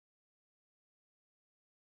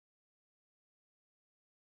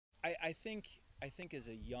I think as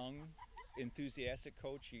a young, enthusiastic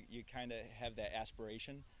coach, you kind of have that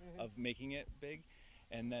aspiration of making it big.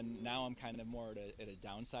 And then now I'm kind of more at a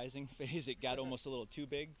downsizing phase. It got almost a little too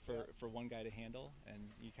big for one guy to handle, and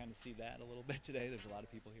you kind of see that a little bit today. There's a lot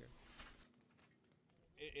of people here.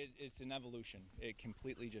 It's an evolution. It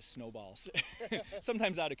completely just snowballs,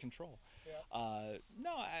 sometimes out of control.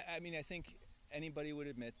 No, I mean, I think anybody would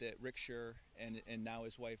admit that Rick Scher and now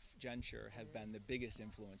his wife Jen Scher have been the biggest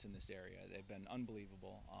influence in this area. They've been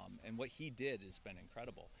unbelievable, and what he did has been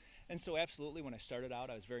incredible. And so, absolutely, when I started out,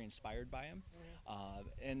 I was very inspired by him.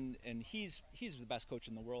 And he's the best coach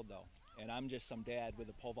in the world, though. And I'm just some dad with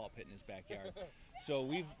a pole vault pit in his backyard. So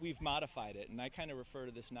we've modified it, and I kind of refer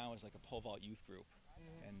to this now as like a pole vault youth group.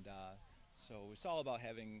 And so it's all about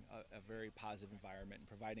having a very positive environment and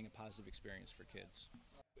providing a positive experience for kids.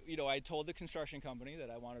 You know, I told the construction company that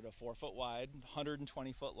I wanted a 4-foot wide,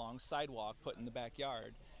 120-foot long sidewalk put in the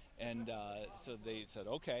backyard. And so they said,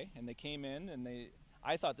 okay. And they came in, and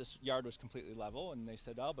I thought this yard was completely level. And they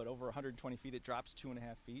said, oh, but over 120 feet, it drops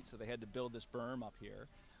 2.5 feet. So they had to build this berm up here.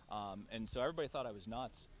 And so everybody thought I was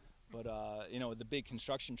nuts. But, you know, the big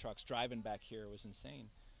construction trucks driving back here was insane.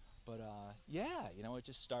 But yeah, you know, it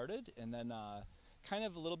just started, and then kind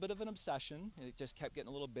of a little bit of an obsession. It just kept getting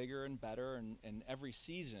a little bigger and better, and every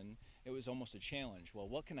season it was almost a challenge. Well,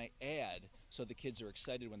 what can I add so the kids are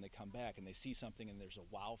excited when they come back and they see something and there's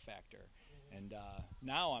a wow factor? And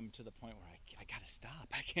now I'm to the point where I gotta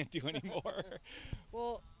stop. I can't do anymore.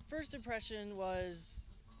 Well, first impression was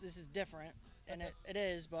this is different, and it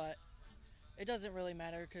is, but it doesn't really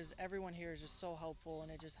matter because everyone here is just so helpful,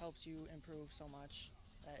 and it just helps you improve so much.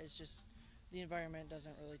 It's just, the environment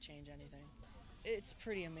doesn't really change anything. It's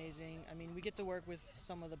pretty amazing. I mean, we get to work with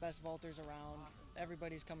some of the best vaulters around.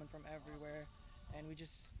 Everybody's coming from everywhere. And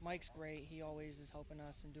Mike's great. He always is helping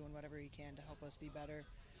us and doing whatever he can to help us be better.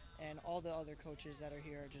 And all the other coaches that are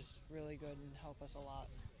here are just really good and help us a lot.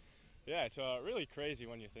 Yeah, it's really crazy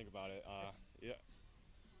when you think about it. Yeah.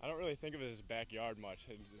 I don't really think of it as backyard much.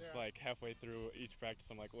 It's like halfway through each practice,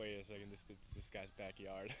 I'm like, wait a second, this guy's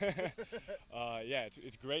backyard. Yeah,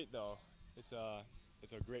 it's great though. It's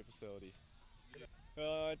a great facility.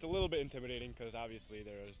 It's a little bit intimidating because obviously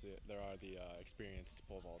there are the experienced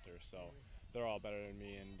pole vaulters, so they're all better than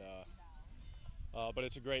me, and but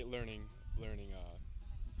it's a great learning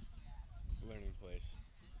place.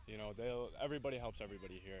 You know, everybody helps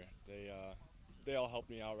everybody here. They all helped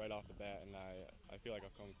me out right off the bat, and I feel like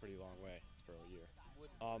I've come a pretty long way for a year.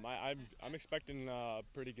 I'm expecting a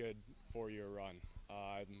pretty good 4-year run.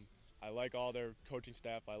 I like all their coaching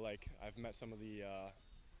staff. I've met some of the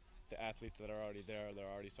athletes that are already there. There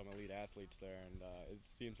are already some elite athletes there, and it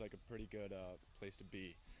seems like a pretty good place to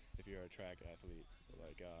be if you're a track athlete.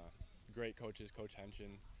 Like great coaches, Coach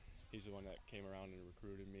Henshin. He's the one that came around and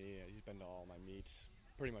recruited me. He's been to all my meets,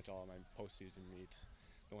 pretty much all of my postseason meets,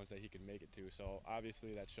 the ones that he could make it to. So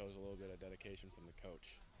obviously that shows a little bit of dedication from the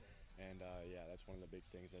coach. And yeah, that's one of the big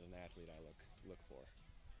things as an athlete I look for.